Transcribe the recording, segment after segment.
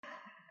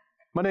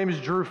My name is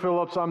Drew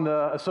Phillips. I'm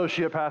the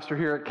associate pastor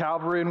here at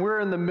Calvary, and we're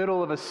in the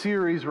middle of a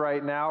series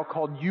right now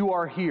called You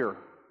Are Here.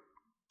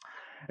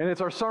 And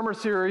it's our summer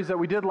series that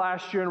we did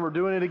last year, and we're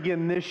doing it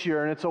again this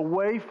year, and it's a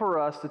way for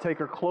us to take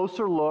a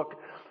closer look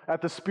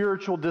at the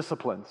spiritual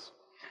disciplines.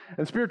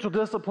 And spiritual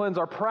disciplines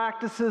are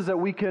practices that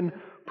we can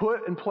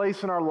put in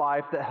place in our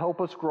life that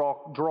help us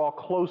draw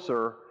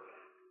closer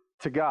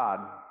to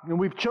God. And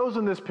we've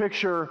chosen this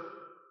picture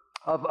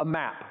of a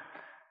map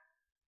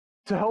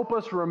to help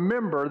us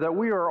remember that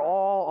we are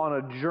all on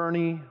a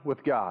journey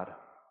with God.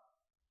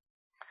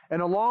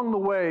 And along the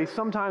way,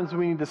 sometimes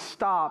we need to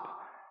stop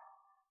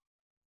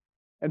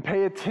and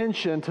pay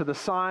attention to the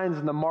signs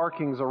and the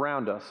markings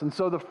around us. And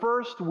so the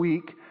first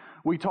week,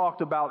 we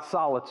talked about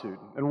solitude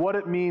and what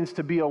it means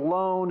to be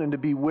alone and to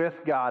be with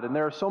God. And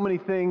there are so many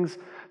things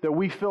that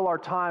we fill our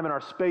time and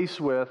our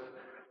space with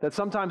that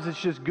sometimes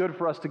it's just good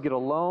for us to get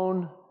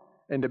alone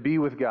and to be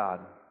with God.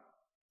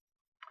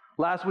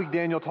 Last week,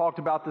 Daniel talked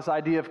about this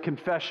idea of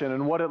confession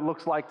and what it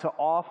looks like to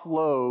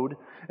offload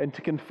and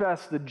to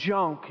confess the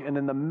junk and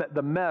in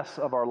the mess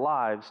of our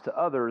lives to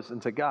others and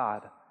to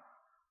God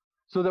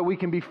so that we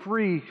can be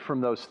free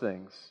from those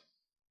things.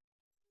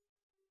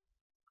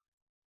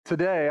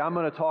 Today, I'm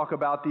going to talk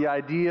about the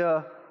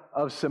idea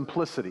of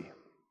simplicity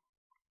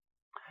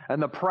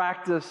and the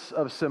practice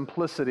of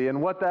simplicity.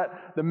 And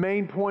the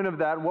main point of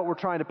that, what we're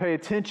trying to pay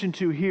attention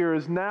to here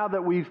is now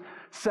that we've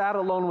sat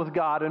alone with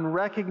God and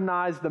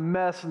recognized the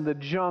mess and the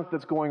junk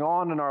that's going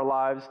on in our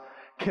lives,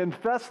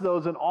 confessed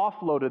those and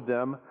offloaded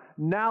them,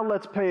 now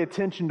let's pay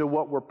attention to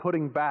what we're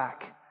putting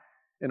back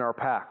in our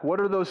pack. What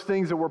are those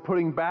things that we're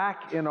putting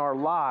back in our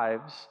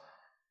lives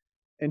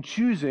and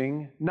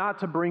choosing not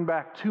to bring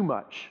back too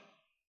much,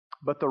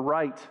 but the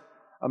right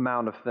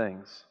amount of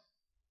things?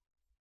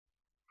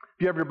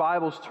 If you have your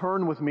Bibles,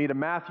 turn with me to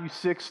Matthew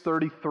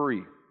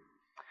 6:33.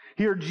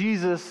 Here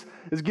Jesus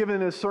is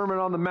giving his Sermon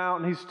on the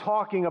Mount, and he's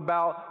talking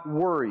about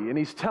worry, and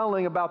he's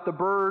telling about the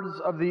birds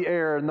of the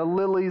air and the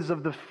lilies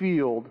of the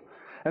field,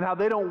 and how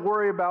they don't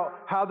worry about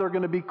how they're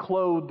going to be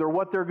clothed or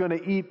what they're going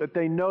to eat, but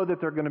they know that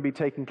they're going to be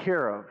taken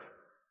care of.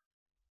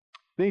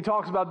 Then he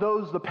talks about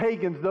the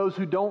pagans, those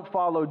who don't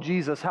follow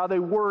Jesus, how they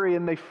worry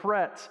and they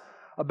fret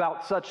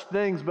about such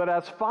things, but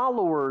as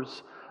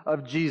followers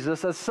of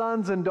Jesus, as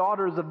sons and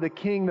daughters of the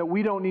King, that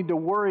we don't need to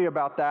worry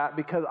about that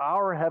because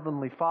our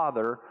Heavenly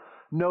Father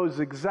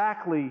knows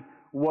exactly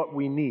what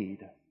we need.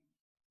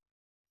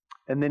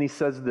 And then he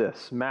says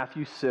this,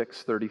 Matthew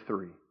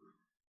 6:33.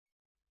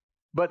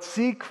 But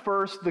seek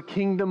first the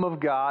kingdom of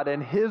God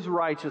and His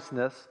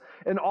righteousness,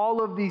 and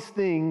all of these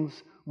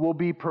things will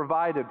be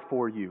provided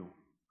for you.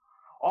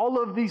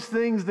 All of these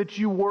things that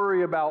you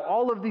worry about,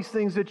 all of these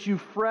things that you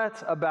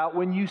fret about,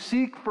 when you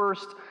seek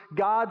first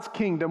God's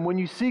kingdom, when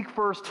you seek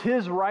first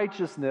His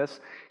righteousness,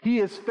 He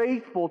is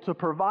faithful to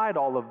provide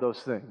all of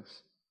those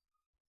things.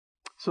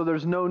 So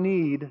there's no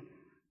need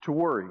to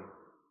worry.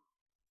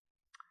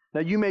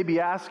 Now you may be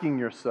asking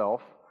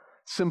yourself,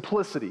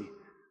 simplicity.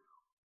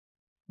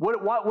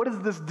 What does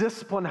this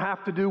discipline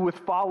have to do with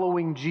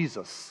following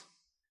Jesus?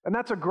 And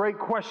that's a great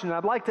question.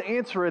 I'd like to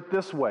answer it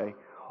this way.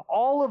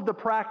 All of the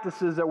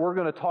practices that we're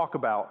going to talk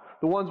about,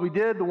 the ones we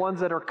did, the ones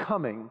that are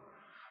coming,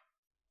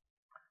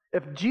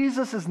 if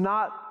Jesus is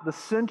not the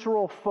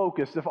central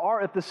focus, if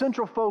the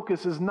central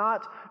focus is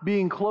not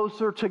being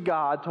closer to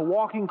God, to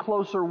walking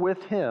closer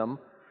with Him,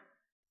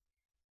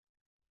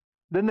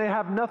 then they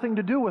have nothing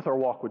to do with our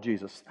walk with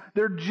Jesus.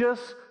 They're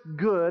just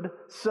good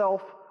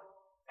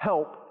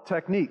self-help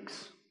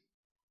techniques.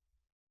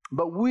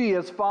 But we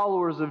as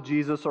followers of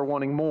Jesus are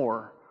wanting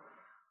more.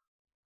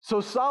 So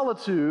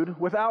solitude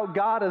without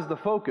God as the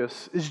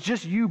focus is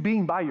just you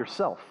being by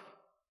yourself.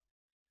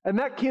 And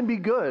that can be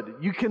good.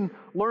 You can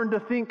learn to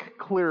think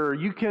clearer.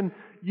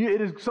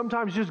 It is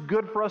sometimes just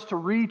good for us to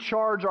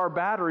recharge our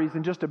batteries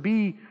and just to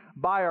be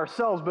by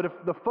ourselves. But if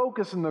the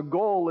focus and the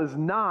goal is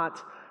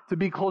not to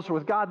be closer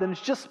with God, then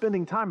it's just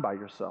spending time by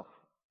yourself.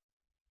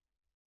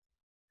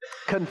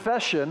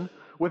 Confession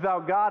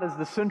without God as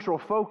the central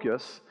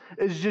focus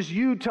is just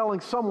you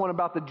telling someone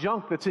about the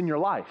junk that's in your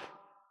life.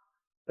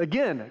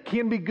 Again, it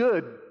can be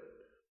good,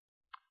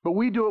 but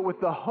we do it with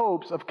the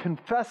hopes of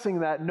confessing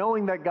that,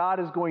 knowing that God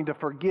is going to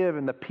forgive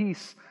and the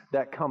peace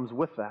that comes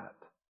with that.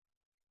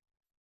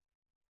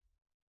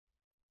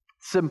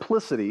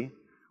 Simplicity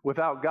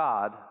without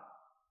God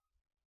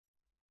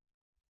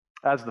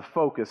as the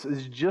focus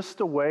is just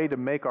a way to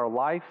make our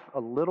life a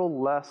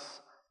little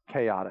less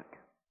chaotic.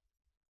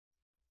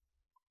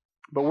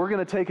 But we're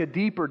going to take a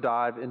deeper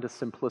dive into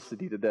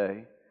simplicity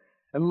today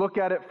and look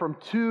at it from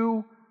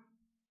two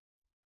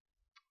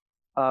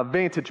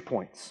vantage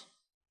points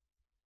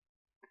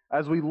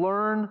as we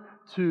learn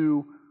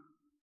to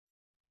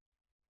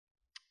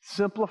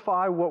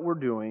simplify what we're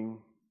doing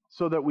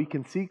so that we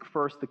can seek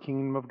first the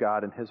kingdom of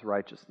God and His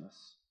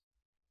righteousness.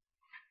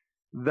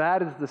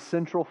 That is the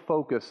central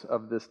focus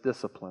of this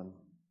discipline,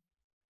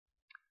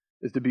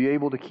 is to be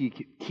able to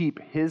keep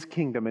His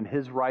kingdom and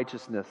His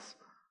righteousness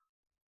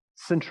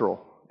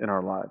central in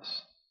our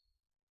lives.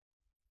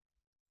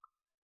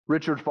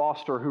 Richard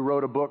Foster, who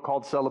wrote a book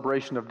called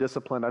Celebration of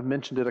Discipline. I've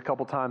mentioned it a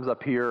couple times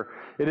up here.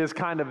 It is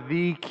kind of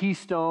the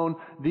keystone,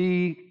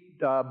 the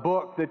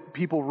book that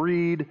people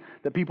read,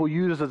 that people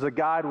use as a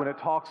guide when it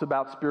talks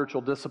about spiritual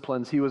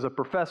disciplines. He was a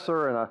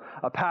professor and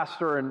a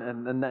pastor and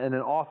an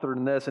author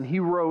in this, and he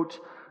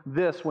wrote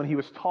this when he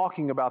was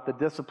talking about the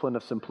discipline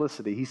of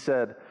simplicity. He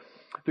said,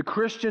 "The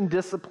Christian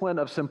discipline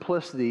of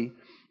simplicity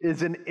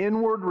is an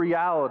inward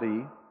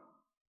reality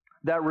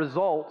that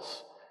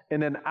results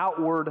in an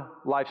outward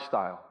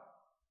lifestyle."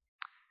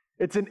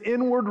 It's an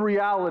inward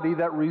reality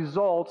that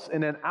results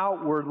in an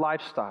outward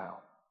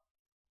lifestyle.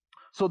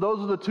 So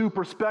those are the two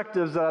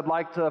perspectives that I'd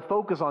like to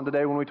focus on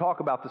today when we talk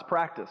about this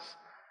practice.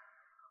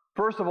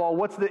 First of all,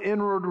 what's the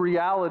inward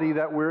reality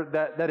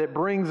that it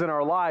brings in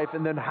our life,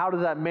 and then how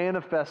does that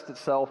manifest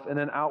itself in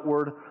an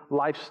outward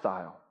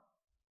lifestyle?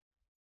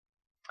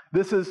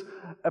 This is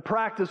a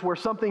practice where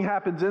something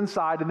happens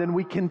inside, and then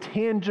we can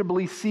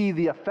tangibly see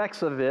the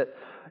effects of it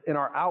in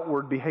our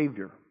outward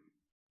behavior.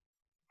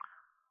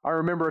 I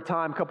remember a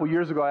time a couple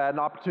years ago, I had an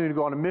opportunity to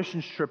go on a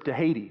missions trip to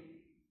Haiti.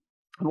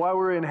 And while we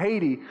were in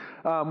Haiti,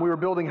 we were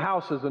building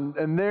houses.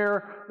 And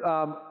there,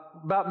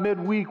 about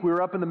midweek, we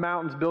were up in the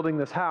mountains building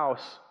this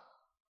house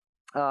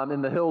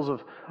in the hills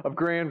of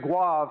Grand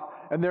Guave.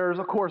 And there's,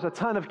 of course, a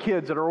ton of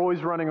kids that are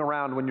always running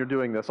around when you're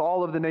doing this.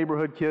 All of the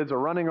neighborhood kids are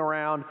running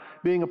around,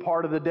 being a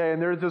part of the day.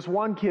 And there's this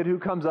one kid who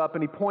comes up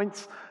and he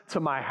points to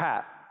my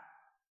hat.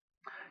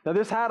 Now,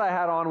 this hat I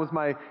had on was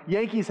my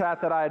Yankees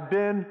hat that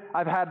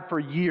I've had for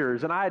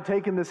years. And I had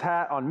taken this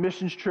hat on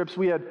missions trips.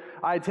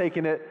 I had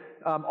taken it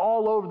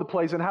all over the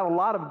place and had a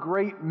lot of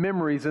great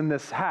memories in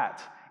this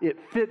hat. It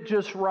fit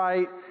just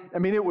right. I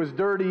mean, it was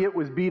dirty, it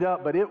was beat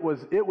up, but it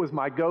was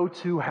my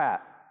go-to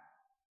hat.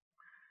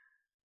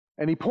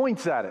 And he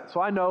points at it. So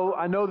I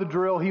know the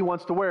drill. He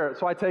wants to wear it.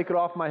 So I take it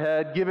off my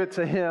head, give it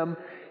to him.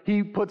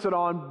 He puts it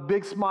on,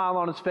 big smile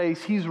on his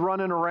face. He's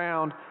running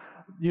around,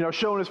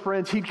 showing his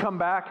friends. He'd come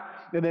back,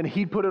 and then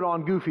he'd put it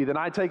on Goofy. Then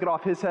I'd take it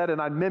off his head,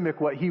 and I'd mimic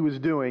what he was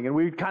doing. And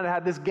we kind of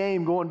had this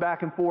game going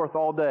back and forth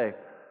all day.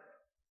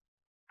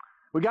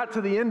 We got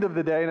to the end of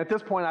the day, and at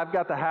this point, I've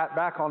got the hat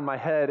back on my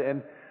head,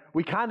 and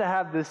we kind of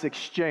have this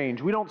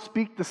exchange. We don't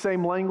speak the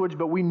same language,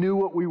 but we knew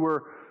what we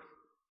were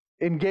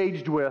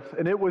engaged with,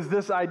 and it was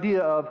this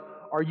idea of,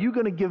 are you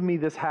going to give me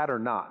this hat or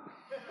not?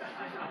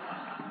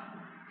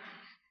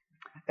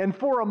 And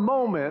for a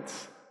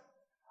moment,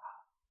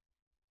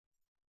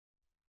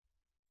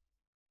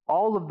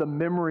 all of the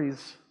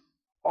memories,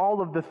 all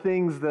of the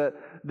things that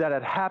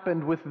had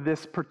happened with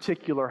this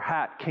particular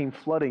hat came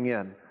flooding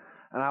in.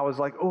 And I was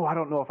like, oh, I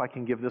don't know if I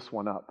can give this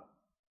one up.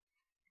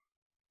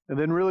 And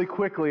then really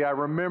quickly I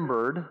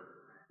remembered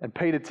and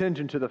paid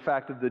attention to the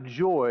fact of the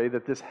joy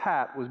that this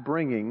hat was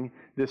bringing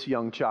this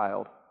young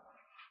child.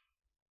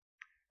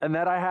 And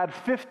that I had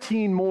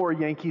 15 more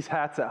Yankees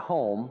hats at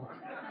home.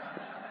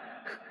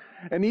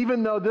 And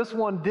even though this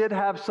one did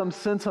have some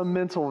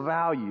sentimental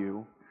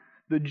value,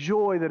 the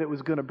joy that it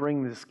was going to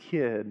bring this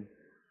kid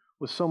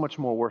was so much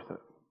more worth it.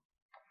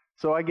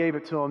 So I gave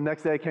it to him.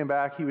 Next day I came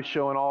back, he was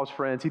showing all his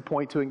friends. He'd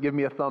point to it and give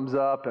me a thumbs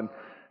up. And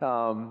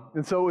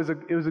so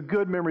it was a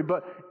good memory.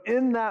 But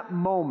in that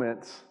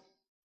moment,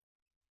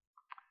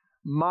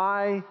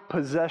 my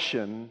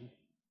possession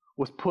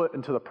was put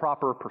into the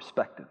proper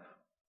perspective.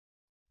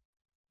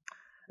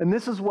 And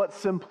this is what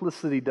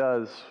simplicity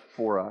does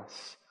for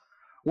us.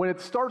 When it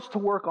starts to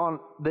work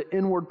on the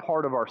inward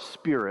part of our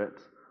spirit,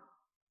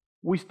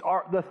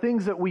 the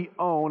things that we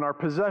own, our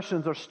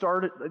possessions,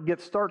 start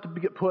to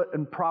get put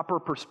in proper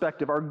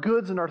perspective. Our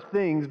goods and our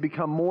things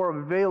become more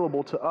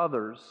available to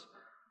others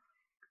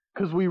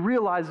because we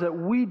realize that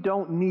we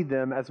don't need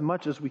them as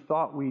much as we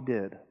thought we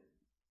did.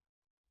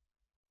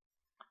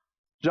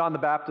 John the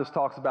Baptist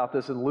talks about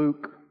this in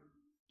Luke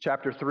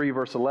chapter 3,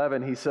 verse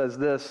 11. He says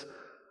this,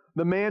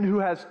 "The man who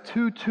has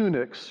 2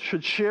 tunics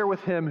should share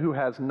with him who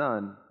has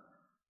none,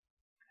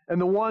 and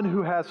the one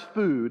who has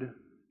food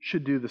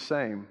should do the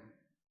same."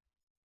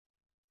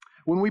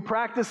 When we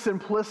practice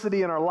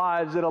simplicity in our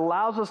lives, it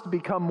allows us to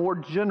become more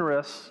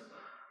generous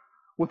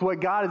with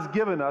what God has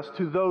given us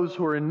to those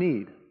who are in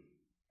need.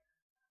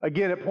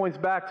 Again, it points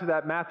back to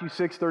that Matthew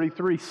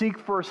 6:33. Seek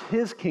first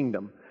His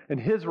kingdom and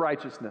His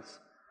righteousness.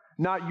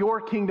 Not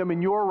your kingdom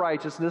and your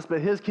righteousness, but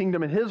His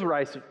kingdom and His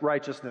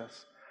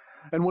righteousness.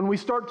 And when we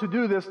start to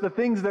do this, the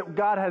things that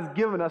God has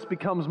given us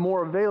becomes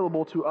more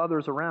available to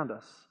others around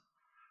us.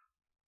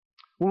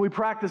 When we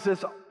practice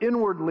this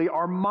inwardly,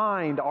 our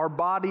mind, our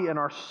body, and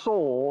our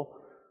soul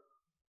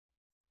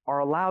are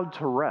allowed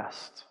to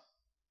rest.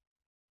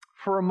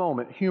 For a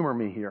moment, humor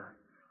me here.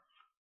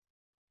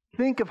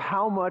 Think of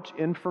how much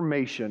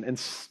information and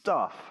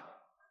stuff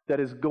that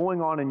is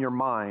going on in your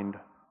mind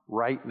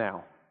right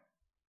now.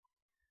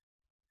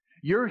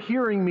 You're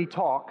hearing me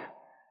talk.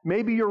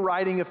 Maybe you're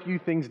writing a few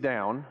things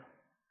down.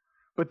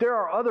 But there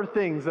are other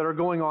things that are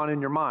going on in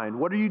your mind.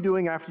 What are you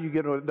doing after you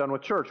get done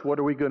with church? What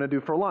are we going to do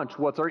for lunch?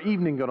 What's our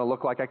evening going to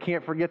look like? I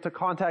can't forget to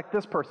contact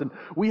this person.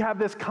 We have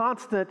this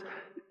constant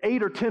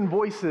 8 or 10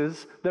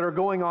 voices that are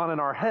going on in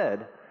our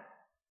head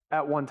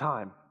at one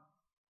time.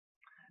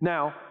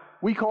 Now,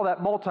 we call that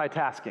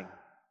multitasking.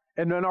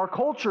 And in our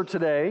culture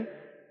today,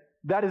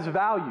 that is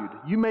valued.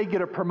 You may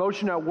get a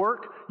promotion at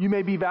work. You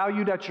may be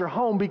valued at your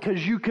home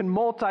because you can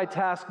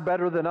multitask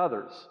better than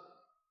others.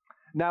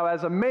 Now,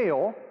 as a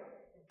male,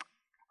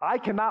 I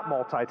cannot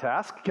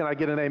multitask. Can I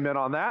get an amen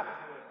on that?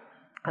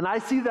 And I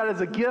see that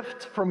as a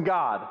gift from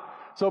God.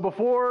 So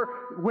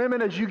before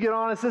women, as you get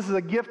honest, this is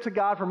a gift to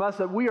God from us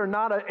that we are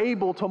not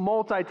able to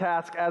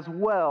multitask as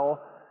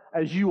well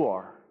as you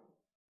are.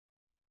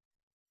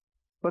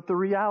 But the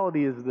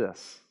reality is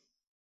this.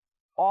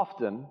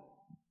 Often,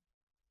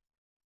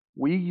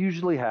 we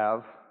usually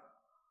have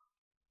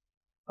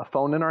a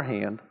phone in our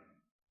hand,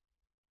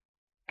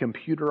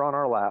 computer on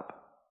our lap,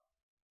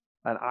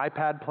 an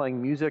iPad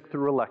playing music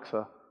through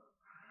Alexa,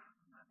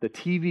 the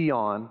TV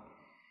on,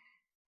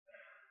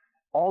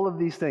 all of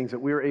these things that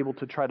we are able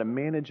to try to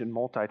manage and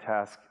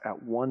multitask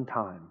at one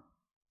time.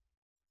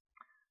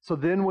 So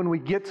then when we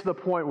get to the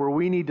point where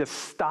we need to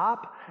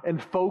stop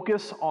and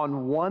focus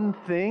on one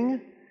thing,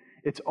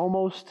 it's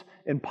almost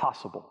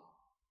impossible.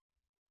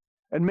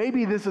 And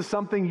maybe this is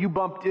something you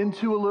bumped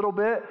into a little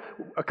bit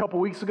a couple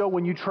weeks ago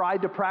when you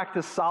tried to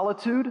practice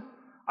solitude.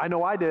 I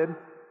know I did.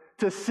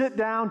 To sit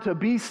down, to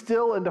be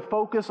still, and to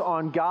focus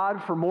on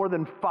God for more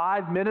than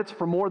 5 minutes,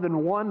 for more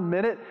than 1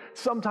 minute,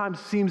 sometimes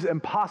seems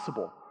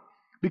impossible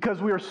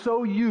because we are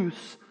so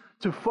used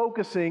to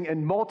focusing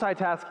and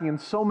multitasking in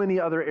so many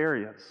other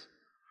areas.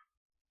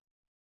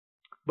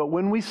 But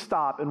when we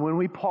stop and when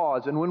we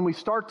pause and when we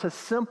start to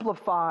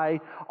simplify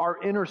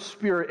our inner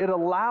spirit, it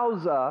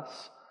allows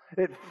us,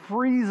 it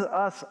frees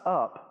us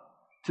up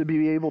to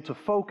be able to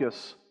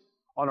focus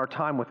on our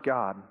time with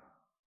God.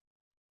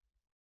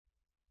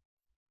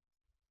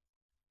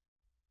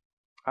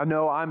 I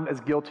know I'm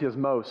as guilty as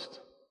most,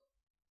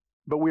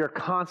 but we are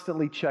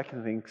constantly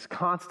checking things,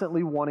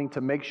 constantly wanting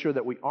to make sure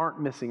that we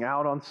aren't missing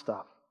out on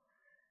stuff,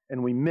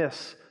 and we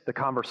miss the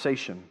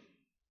conversation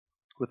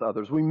with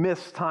others. We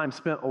miss time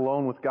spent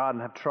alone with God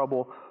and have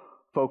trouble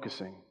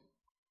focusing.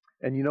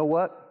 And you know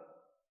what?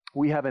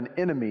 We have an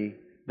enemy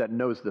that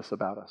knows this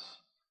about us.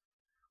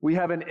 We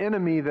have an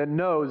enemy that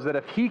knows that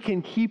if he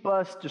can keep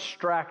us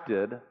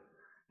distracted,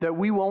 that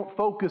we won't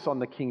focus on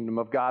the kingdom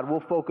of God.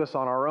 We'll focus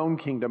on our own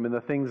kingdom and the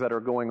things that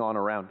are going on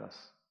around us.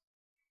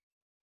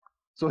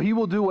 So he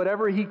will do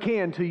whatever he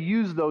can to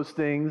use those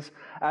things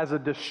as a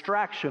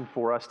distraction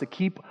for us to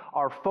keep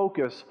our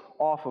focus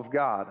off of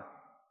God.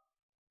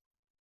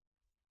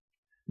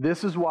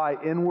 This is why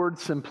inward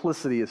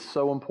simplicity is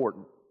so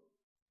important.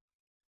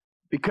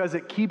 Because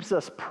it keeps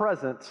us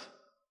present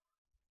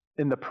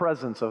in the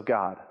presence of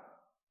God.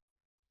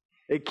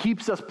 It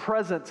keeps us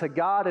present to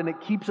God and it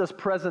keeps us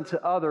present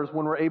to others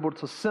when we're able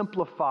to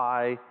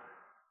simplify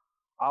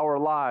our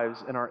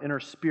lives and our inner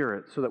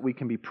spirit so that we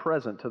can be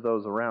present to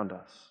those around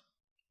us.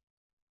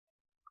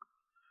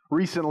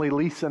 Recently,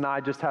 Lisa and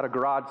I just had a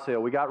garage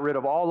sale. We got rid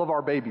of all of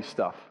our baby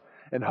stuff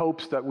in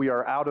hopes that we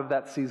are out of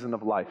that season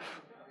of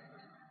life.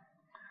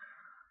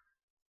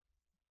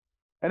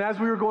 And as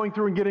we were going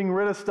through and getting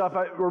rid of stuff,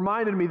 it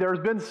reminded me there's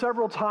been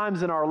several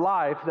times in our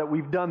life that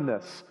we've done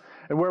this.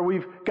 And where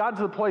we've gotten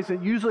to the place,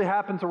 it usually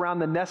happens around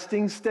the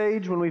nesting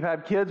stage when we've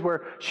had kids,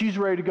 where she's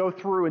ready to go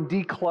through and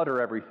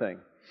declutter everything,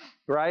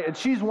 right? And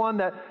she's one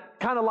that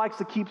kind of likes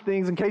to keep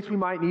things in case we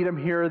might need them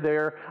here or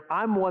there.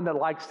 I'm one that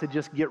likes to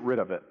just get rid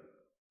of it.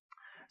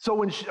 So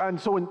when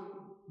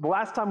the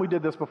last time we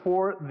did this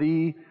before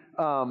the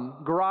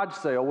garage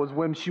sale was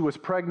when she was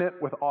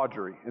pregnant with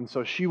Audrey. And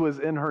so she was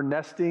in her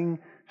nesting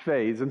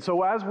phase. And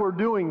so as we're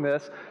doing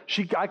this,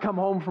 I come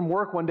home from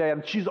work one day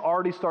and she's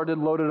already started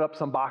loaded up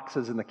some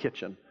boxes in the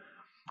kitchen.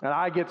 And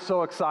I get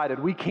so excited.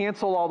 We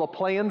cancel all the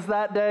plans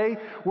that day.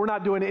 We're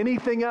not doing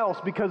anything else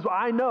because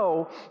I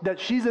know that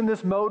she's in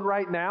this mode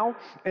right now.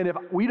 And if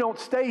we don't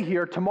stay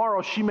here,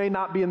 tomorrow she may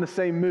not be in the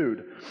same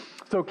mood.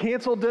 So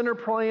cancel dinner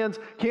plans,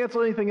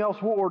 cancel anything else.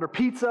 We'll order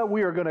pizza.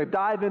 We are going to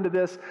dive into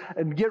this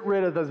and get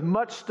rid of as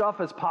much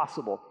stuff as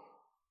possible.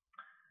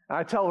 And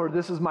I tell her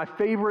this is my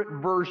favorite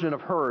version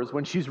of hers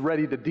when she's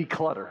ready to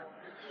declutter.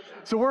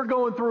 So we're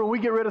going through and we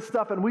get rid of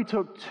stuff, and we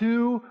took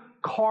 2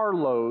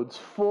 carloads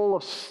full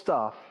of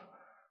stuff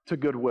to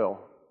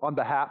Goodwill on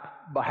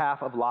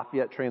behalf of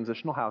Lafayette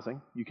Transitional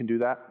Housing. You can do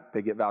that.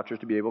 They get vouchers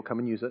to be able to come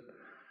and use it.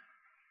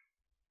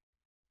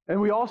 And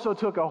we also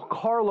took a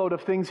carload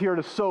of things here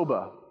to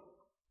SOBA,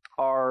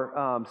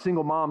 our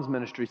single moms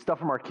ministry, stuff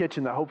from our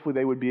kitchen that hopefully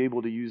they would be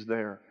able to use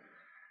there.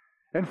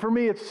 And for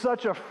me, it's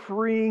such a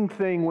freeing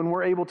thing when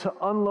we're able to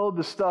unload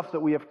the stuff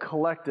that we have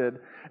collected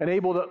and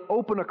able to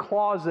open a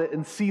closet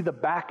and see the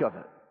back of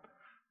it.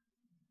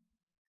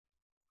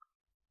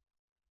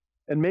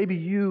 And maybe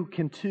you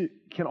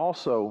can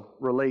also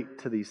relate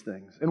to these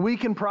things. And we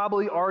can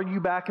probably argue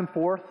back and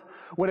forth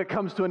when it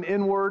comes to an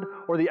inward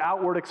or the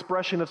outward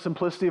expression of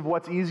simplicity of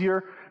what's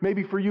easier.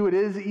 Maybe for you it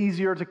is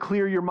easier to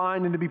clear your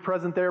mind and to be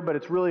present there, but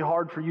it's really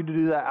hard for you to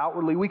do that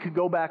outwardly. We could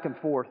go back and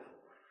forth.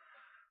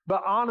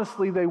 But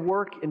honestly, they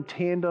work in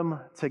tandem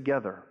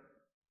together.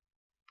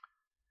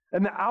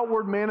 And the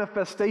outward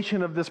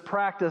manifestation of this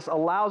practice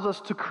allows us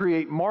to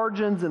create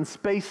margins and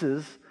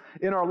spaces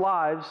in our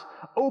lives,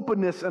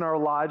 openness in our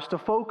lives to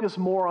focus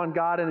more on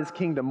God and His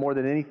kingdom more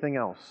than anything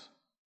else.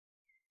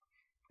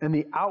 And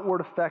the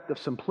outward effect of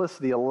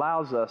simplicity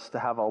allows us to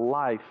have a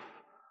life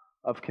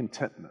of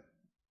contentment.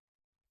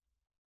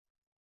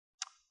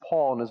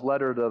 Paul, in his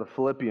letter to the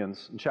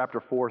Philippians in chapter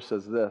 4,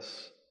 says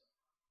this,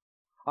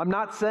 "I'm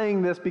not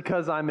saying this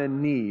because I'm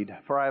in need,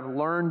 for I have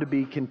learned to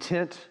be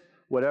content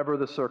whatever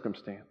the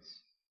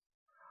circumstance.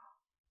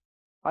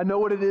 I know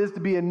what it is to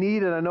be in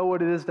need, and I know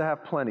what it is to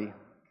have plenty.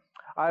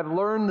 I have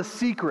learned the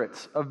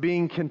secrets of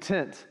being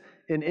content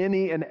in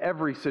any and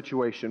every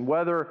situation,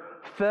 whether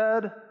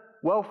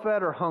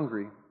well-fed or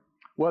hungry,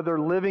 whether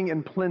living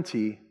in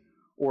plenty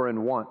or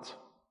in want."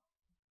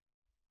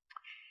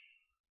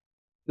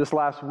 This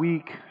last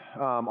week,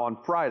 on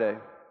Friday,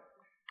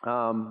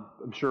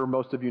 I'm sure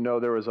most of you know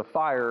there was a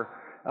fire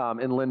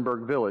in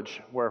Lindbergh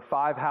Village where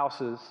 5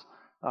 houses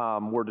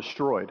were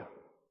destroyed.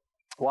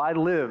 Well, I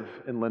live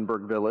in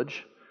Lindbergh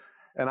Village,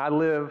 and I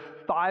live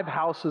 5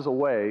 houses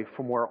away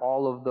from where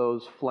all of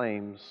those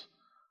flames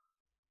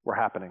were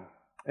happening.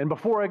 And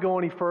before I go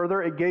any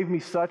further, it gave me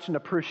such an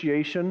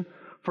appreciation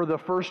for the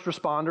first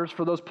responders,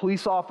 for those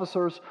police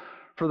officers,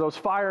 for those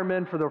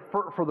firemen, for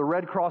the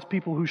Red Cross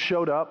people who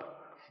showed up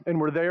and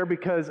were there,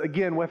 because,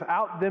 again,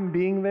 without them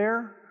being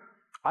there,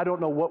 I don't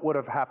know what would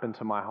have happened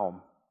to my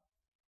home.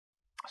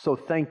 So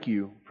thank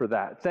you for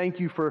that. Thank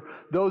you for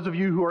those of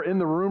you who are in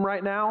the room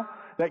right now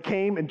that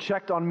came and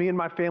checked on me and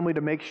my family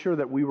to make sure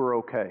that we were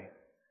okay.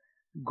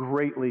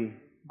 Greatly,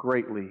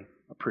 greatly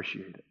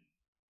appreciate it.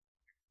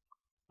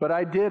 But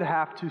I did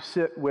have to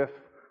sit with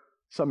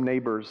some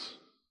neighbors,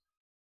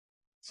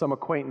 some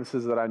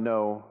acquaintances that I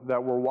know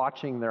that were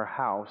watching their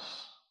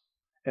house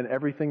and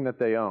everything that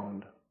they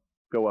owned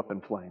go up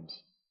in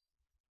flames.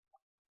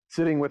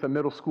 Sitting with a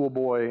middle school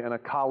boy and a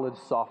college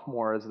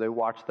sophomore as they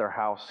watched their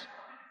house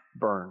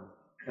burn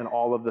and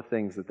all of the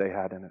things that they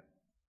had in it.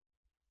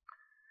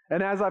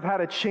 And as I've had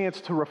a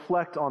chance to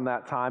reflect on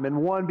that time,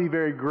 and one, be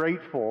very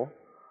grateful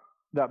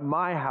that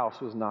my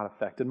house was not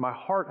affected, my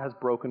heart has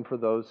broken for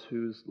those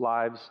whose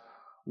lives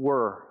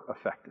were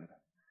affected.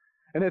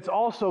 And it's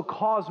also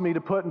caused me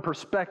to put in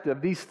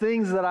perspective, these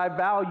things that I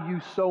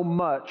value so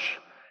much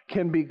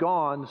can be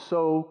gone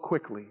so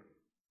quickly.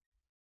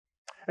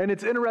 And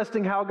it's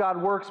interesting how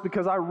God works,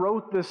 because I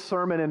wrote this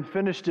sermon and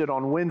finished it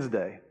on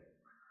Wednesday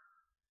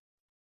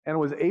and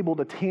was able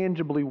to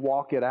tangibly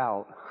walk it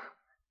out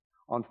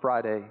on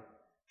Friday,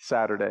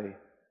 Saturday,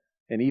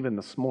 and even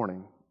this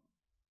morning.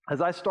 As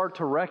I start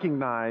to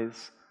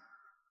recognize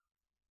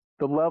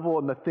the level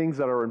and the things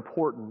that are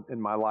important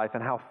in my life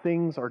and how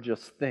things are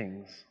just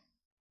things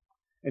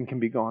and can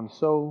be gone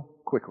so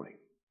quickly.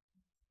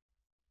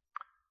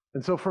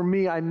 And so for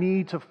me, I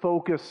need to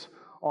focus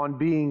on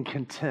being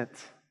content.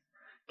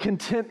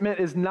 Contentment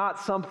is not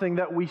something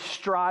that we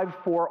strive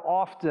for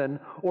often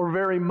or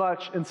very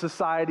much in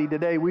society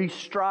today. We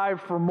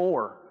strive for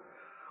more.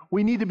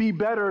 We need to be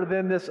better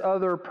than this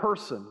other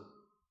person.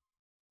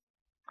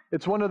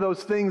 It's one of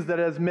those things that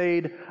has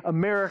made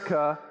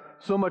America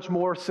so much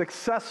more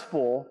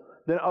successful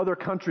than other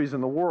countries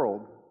in the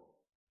world.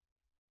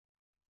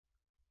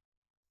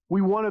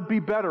 We want to be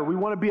better. We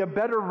want to be a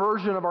better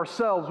version of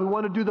ourselves. We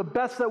want to do the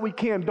best that we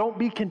can. Don't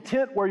be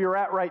content where you're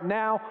at right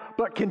now,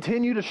 but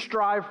continue to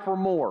strive for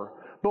more.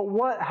 But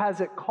what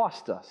has it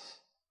cost us?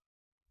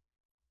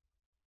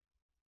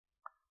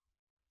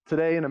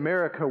 Today in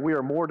America, we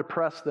are more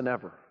depressed than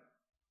ever.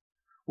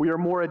 We are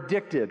more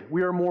addicted.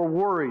 We are more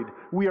worried.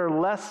 We are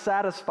less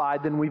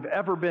satisfied than we've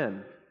ever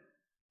been.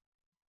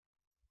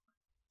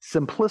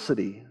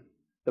 Simplicity,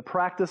 the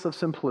practice of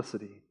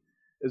simplicity,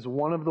 is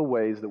one of the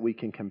ways that we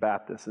can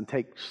combat this and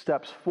take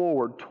steps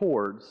forward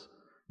towards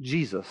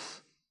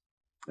Jesus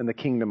and the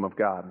kingdom of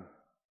God.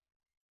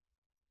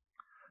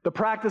 The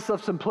practice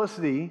of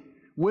simplicity,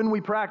 when we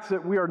practice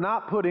it, we are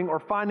not putting or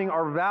finding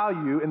our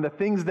value in the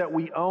things that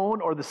we own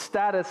or the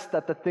status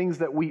that the things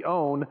that we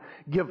own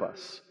give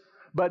us.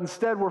 But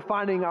instead, we're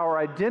finding our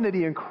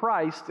identity in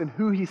Christ and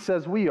who He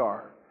says we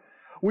are.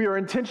 We are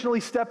intentionally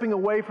stepping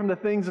away from the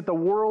things that the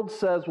world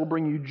says will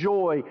bring you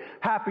joy,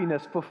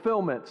 happiness,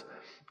 fulfillment,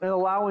 and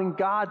allowing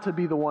God to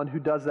be the one who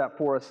does that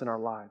for us in our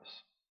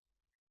lives.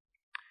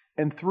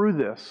 And through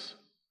this,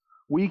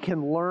 we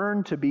can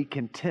learn to be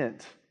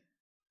content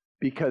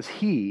because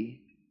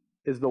He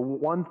is the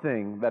one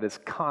thing that is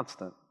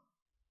constant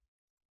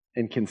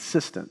and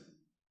consistent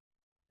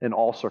in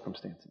all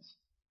circumstances.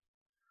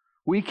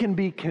 We can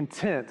be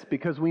content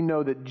because we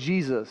know that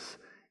Jesus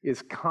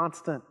is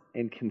constant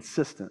and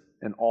consistent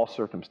in all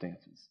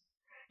circumstances.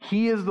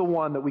 He is the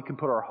one that we can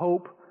put our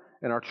hope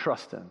and our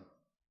trust in,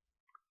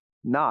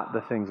 not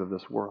the things of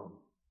this world.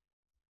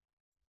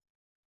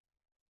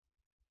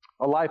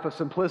 A life of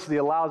simplicity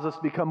allows us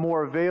to become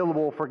more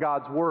available for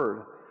God's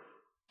Word,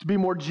 to be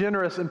more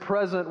generous and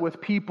present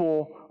with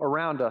people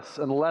around us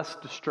and less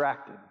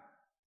distracted.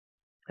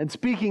 And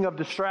speaking of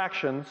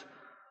distractions,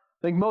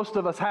 I think most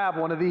of us have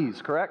one of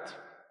these, correct?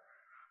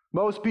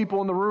 Most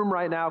people in the room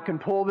right now can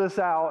pull this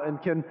out and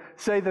can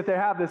say that they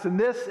have this. And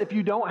this, if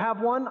you don't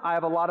have one, I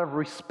have a lot of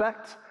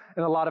respect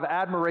and a lot of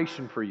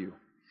admiration for you.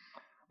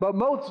 But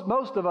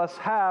most of us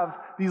have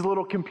these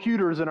little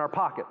computers in our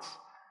pockets.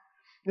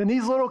 And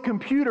these little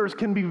computers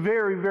can be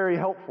very, very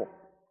helpful.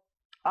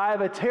 I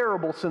have a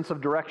terrible sense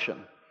of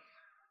direction.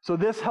 So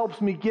this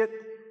helps me get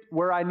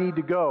where I need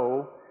to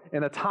go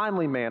in a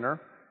timely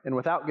manner and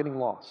without getting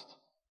lost.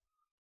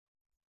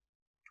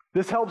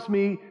 This helps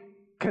me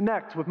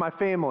connect with my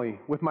family,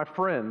 with my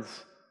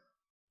friends.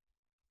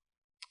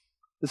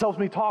 This helps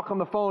me talk on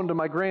the phone to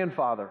my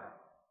grandfather.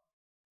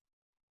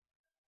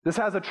 This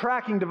has a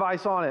tracking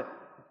device on it.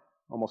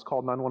 Almost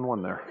called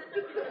 911 there.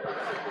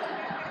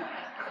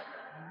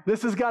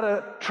 This has got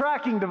a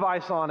tracking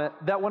device on it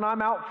that when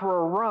I'm out for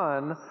a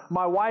run,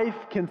 my wife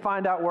can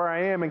find out where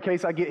I am in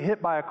case I get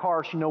hit by a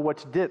car. She knows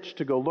which ditch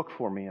to go look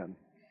for me in.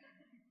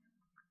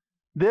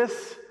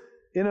 This,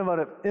 in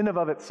and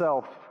of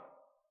itself,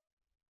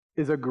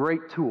 is a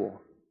great tool.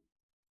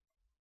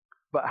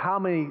 But how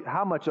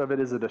much of it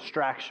is a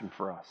distraction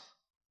for us?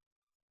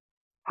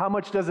 How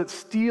much does it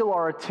steal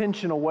our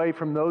attention away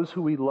from those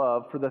who we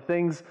love for the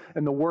things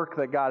and the work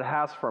that God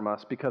has from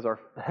us because our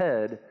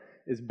head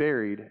is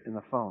buried in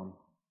the phone?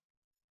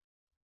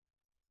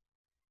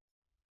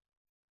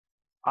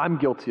 I'm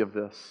guilty of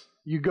this.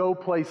 You go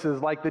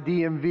places like the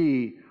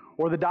DMV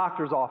or the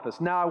doctor's office.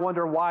 Now I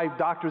wonder why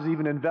doctors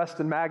even invest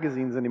in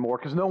magazines anymore,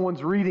 because no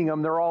one's reading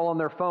them. They're all on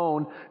their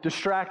phone,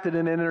 distracted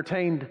and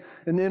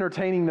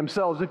entertaining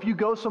themselves. If you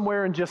go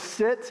somewhere and just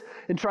sit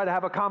and try to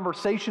have a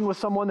conversation with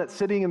someone that's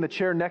sitting in the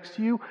chair next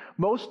to you,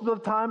 most of the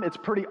time it's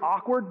pretty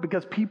awkward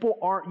because people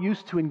aren't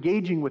used to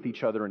engaging with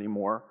each other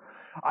anymore.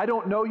 I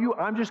don't know you.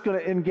 I'm just going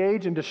to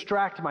engage and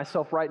distract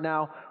myself right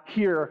now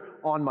here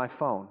on my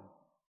phone.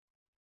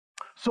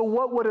 So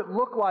what would it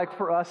look like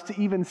for us to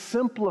even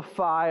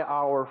simplify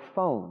our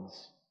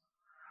phones?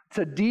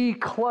 To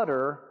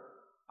declutter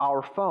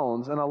our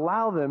phones and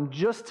allow them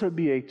just to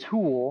be a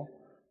tool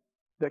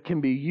that can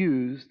be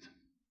used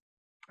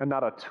and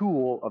not a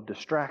tool of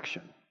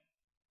distraction.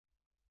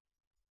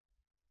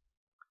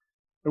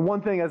 And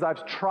one thing, as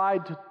I've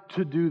tried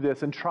to do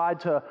this and tried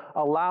to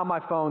allow my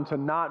phone to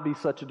not be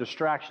such a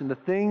distraction, the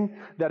thing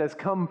that has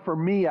come for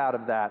me out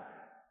of that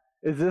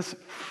is this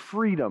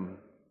freedom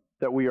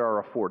that we are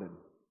afforded.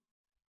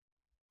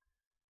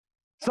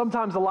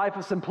 Sometimes a life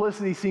of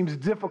simplicity seems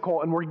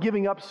difficult and we're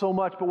giving up so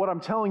much, but what I'm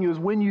telling you is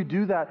when you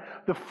do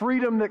that, the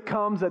freedom that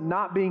comes at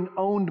not being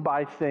owned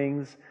by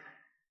things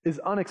is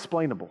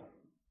unexplainable.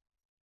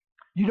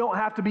 You don't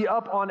have to be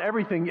up on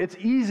everything. It's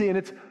easy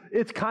and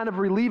it's kind of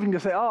relieving to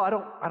say, oh,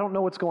 I don't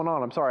know what's going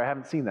on. I'm sorry, I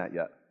haven't seen that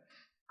yet.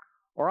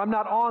 Or I'm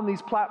not on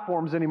these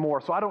platforms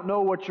anymore, so I don't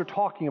know what you're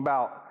talking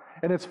about.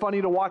 And it's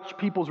funny to watch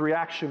people's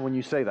reaction when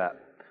you say that.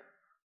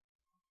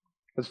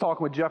 I was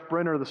talking with Jeff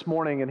Brenner this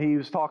morning, and he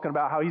was talking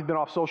about how he's been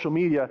off social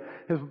media.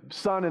 His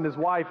son and his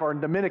wife are in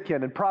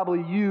Dominican, and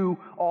probably you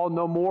all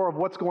know more of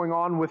what's going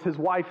on with his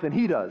wife than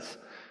he does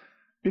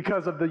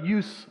because of the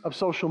use of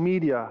social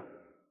media.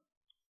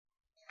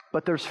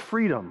 But there's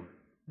freedom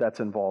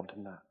that's involved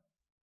in that.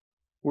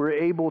 We're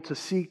able to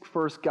seek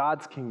first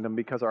God's kingdom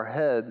because our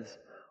heads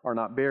are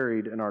not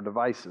buried in our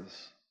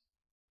devices.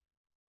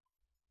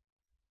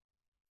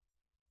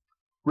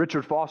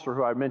 Richard Foster,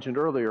 who I mentioned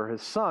earlier,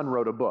 his son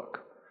wrote a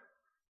book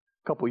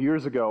a couple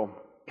years ago,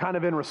 kind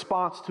of in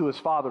response to his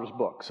father's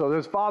book. So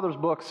his father's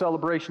book,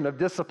 Celebration of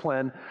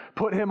Discipline,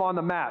 put him on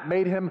the map,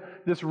 made him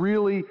this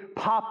really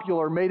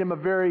popular,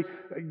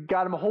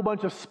 got him a whole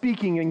bunch of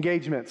speaking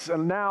engagements.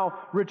 And now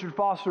Richard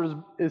Foster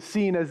is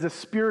seen as this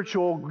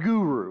spiritual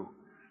guru.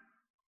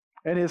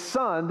 And his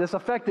son, this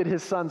affected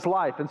his son's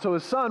life. And so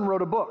his son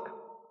wrote a book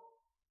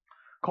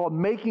called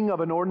Making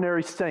of an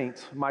Ordinary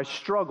Saint, My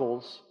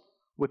Struggles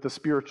with the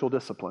Spiritual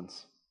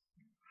Disciplines.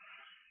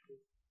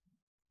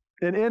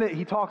 And in it,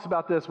 he talks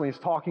about this when he's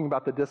talking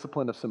about the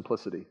discipline of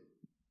simplicity.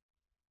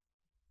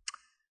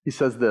 He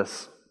says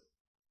this: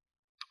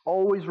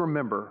 always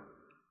remember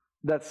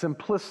that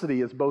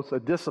simplicity is both a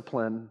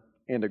discipline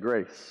and a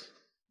grace.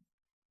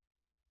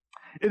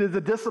 It is a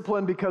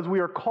discipline because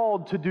we are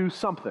called to do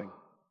something.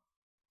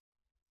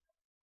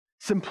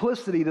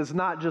 Simplicity does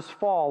not just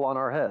fall on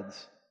our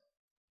heads.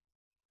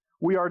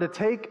 We are to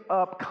take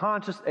up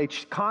a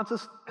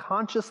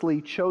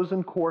consciously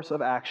chosen course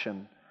of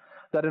action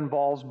that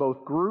involves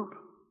both group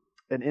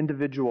and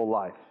individual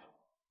life.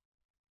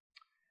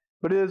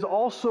 But it is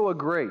also a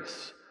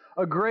grace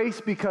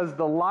because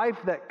the life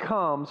that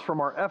comes from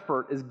our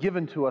effort is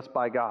given to us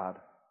by God.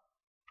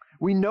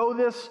 We know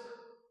this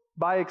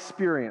by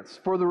experience,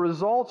 for the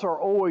results are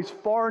always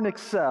far in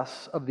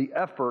excess of the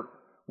effort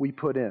we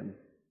put in.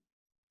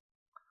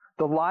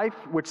 The life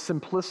which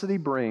simplicity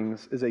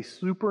brings is a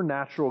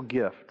supernatural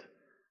gift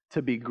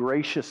to be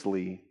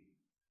graciously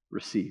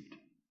received.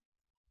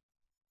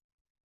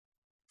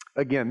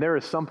 Again, there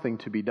is something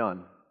to be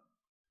done.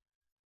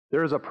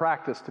 There is a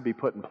practice to be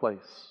put in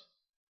place.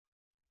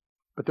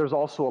 But there's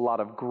also a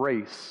lot of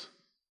grace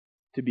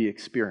to be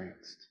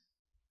experienced.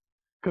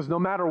 Because no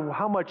matter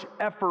how much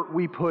effort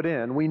we put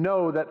in, we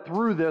know that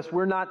through this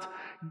we're not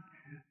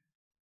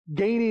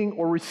gaining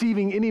or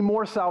receiving any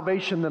more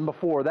salvation than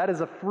before. That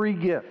is a free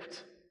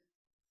gift.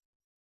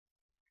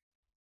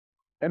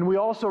 And we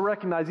also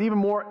recognize even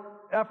more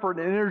effort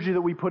and energy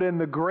that we put in,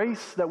 the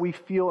grace that we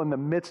feel in the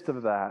midst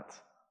of that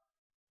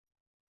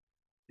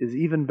is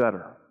even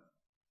better.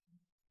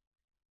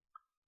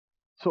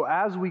 So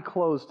as we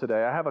close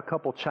today, I have a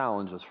couple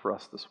challenges for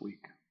us this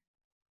week.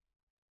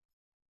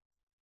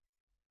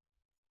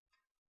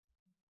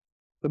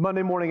 The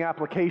Monday morning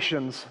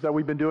applications that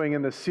we've been doing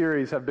in this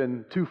series have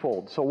been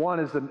twofold. So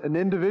one is an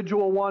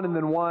individual one, and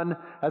then one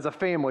as a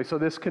family. So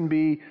this can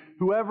be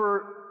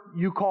whoever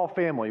you call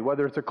family,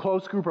 whether it's a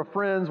close group of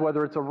friends,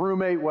 whether it's a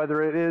roommate,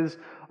 whether it is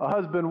a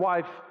husband,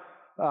 wife,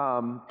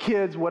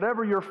 kids,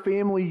 whatever your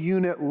family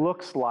unit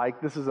looks like.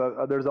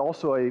 There's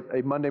also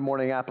a Monday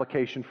morning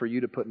application for you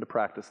to put into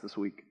practice this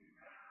week.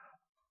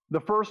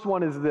 The first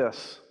one is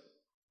this.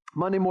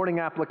 Monday morning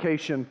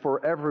application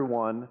for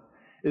everyone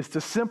is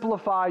to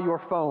simplify your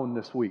phone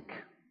this week.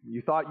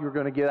 You thought you were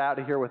going to get out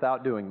of here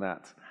without doing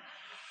that.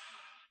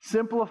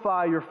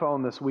 Simplify your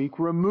phone this week.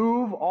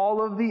 Remove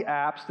all of the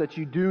apps that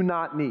you do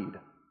not need.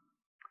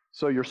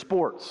 So your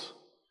sports,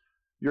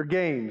 your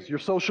games, your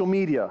social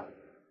media.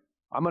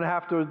 I'm going to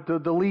have to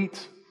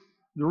delete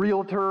the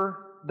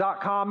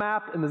Realtor.com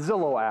app and the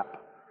Zillow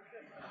app.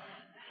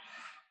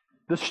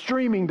 The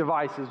streaming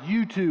devices,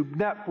 YouTube,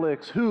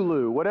 Netflix,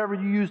 Hulu, whatever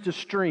you use to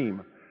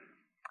stream.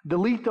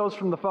 Delete those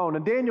from the phone.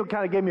 And Daniel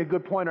kind of gave me a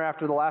good pointer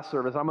after the last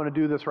service. I'm going to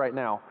do this right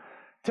now.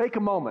 Take a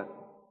moment.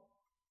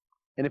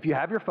 And if you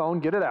have your phone,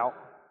 get it out.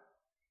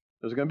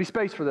 There's going to be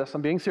space for this.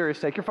 I'm being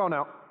serious. Take your phone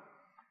out.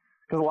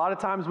 Because a lot of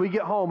times we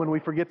get home and we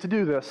forget to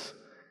do this.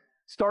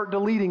 Start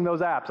deleting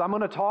those apps. I'm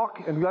going to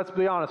talk, and let's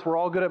be honest, we're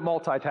all good at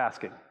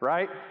multitasking,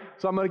 right?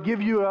 So I'm going to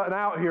give you an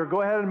out here.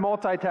 Go ahead and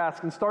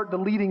multitask and start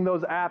deleting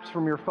those apps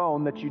from your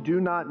phone that you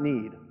do not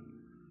need.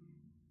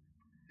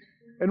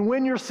 And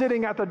when you're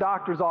sitting at the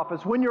doctor's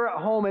office, when you're at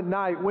home at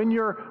night, when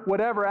you're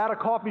whatever, at a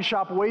coffee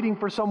shop waiting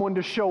for someone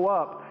to show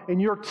up,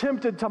 and you're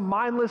tempted to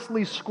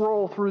mindlessly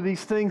scroll through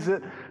these things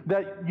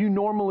that you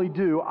normally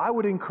do, I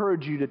would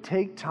encourage you to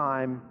take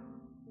time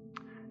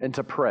and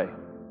to pray.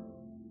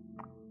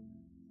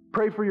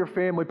 Pray for your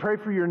family. Pray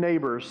for your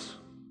neighbors.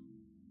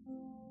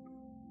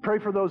 Pray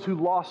for those who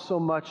lost so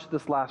much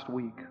this last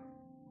week.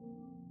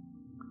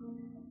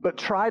 But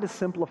try to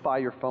simplify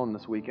your phone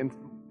this week and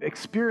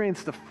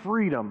experience the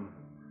freedom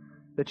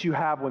that you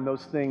have when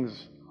those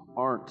things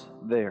aren't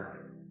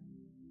there.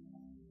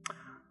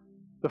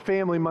 The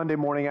Family Monday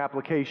morning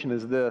application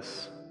is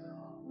this.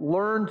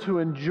 Learn to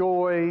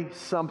enjoy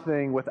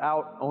something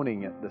without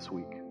owning it this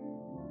week.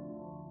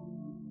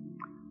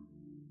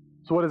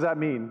 So what does that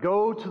mean?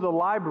 Go to the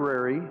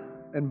library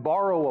and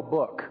borrow a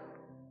book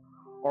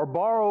or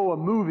borrow a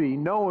movie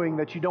knowing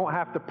that you don't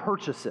have to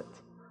purchase it.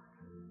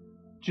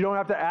 You don't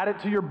have to add it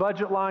to your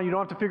budget line. You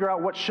don't have to figure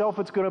out what shelf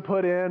it's going to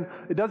put in.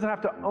 You don't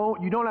have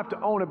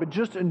to own it, but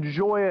just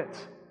enjoy it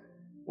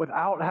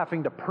without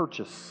having to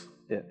purchase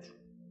it.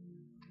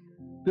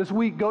 This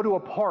week, go to a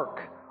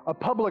park, a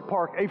public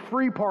park, a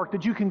free park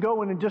that you can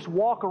go in and just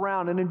walk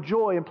around and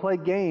enjoy and play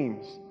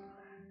games.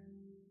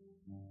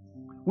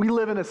 We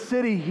live in a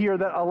city here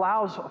that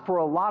allows for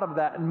a lot of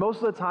that, and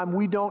most of the time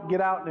we don't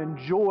get out and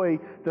enjoy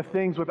the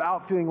things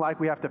without feeling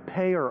like we have to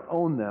pay or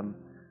own them.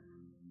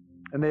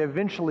 And they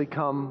eventually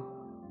come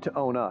to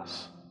own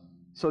us.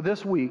 So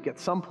this week, at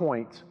some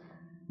point,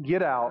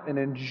 get out and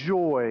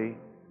enjoy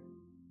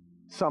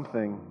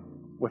something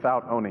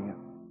without owning it.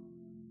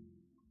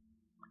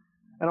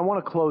 And I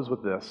want to close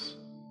with this.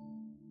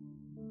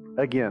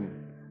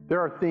 Again,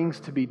 there are things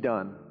to be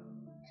done.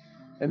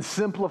 And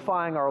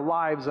simplifying our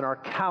lives and our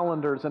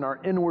calendars and our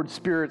inward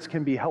spirits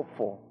can be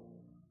helpful.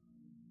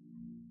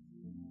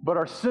 But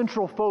our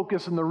central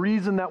focus and the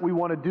reason that we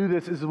want to do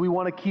this is we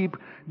want to keep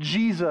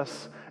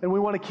Jesus and we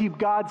want to keep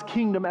God's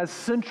kingdom as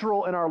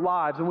central in our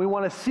lives. And we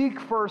want to seek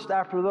first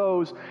after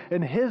those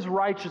in His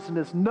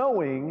righteousness,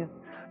 knowing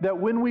that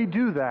when we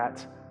do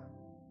that,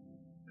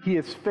 He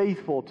is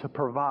faithful to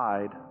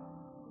provide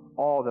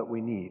all that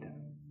we need.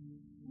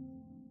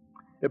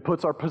 It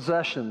puts our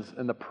possessions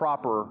in the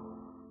proper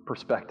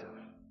perspective.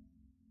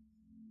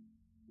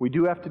 We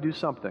do have to do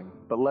something,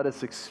 but let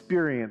us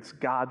experience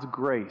God's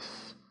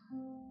grace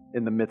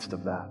in the midst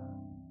of that.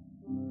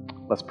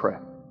 Let's pray.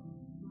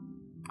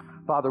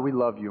 Father, we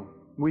love you.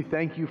 We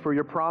thank you for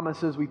your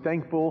promises. We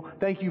thank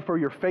you for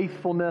your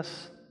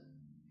faithfulness.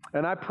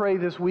 And I pray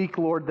this week,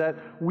 Lord, that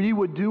we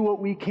would do what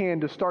we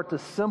can to start to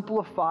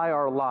simplify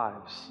our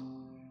lives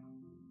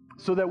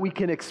so that we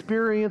can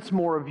experience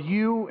more of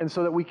you and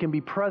so that we can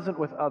be present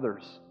with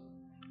others.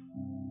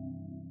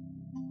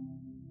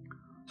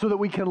 So that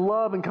we can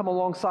love and come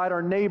alongside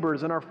our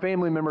neighbors and our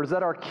family members,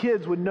 that our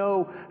kids would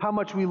know how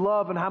much we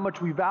love and how much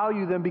we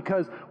value them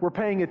because we're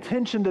paying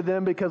attention to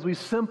them because we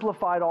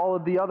simplified all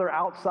of the other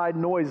outside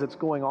noise that's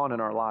going on in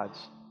our lives.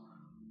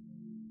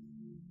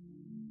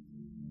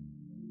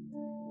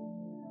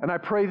 And I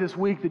pray this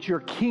week that your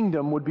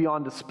kingdom would be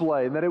on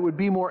display and that it would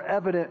be more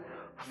evident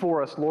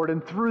for us, Lord.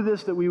 And through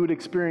this that we would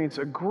experience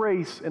a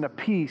grace and a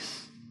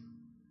peace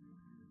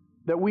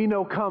that we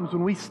know comes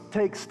when we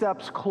take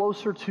steps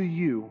closer to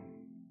you.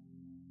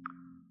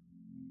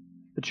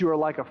 that you are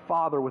like a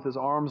father with his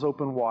arms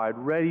open wide,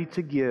 ready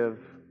to give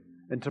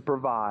and to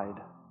provide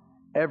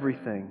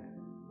everything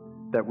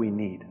that we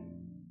need.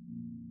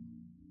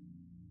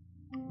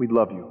 We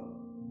love you.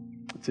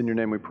 It's in your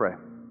name we pray.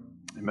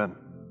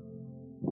 Amen.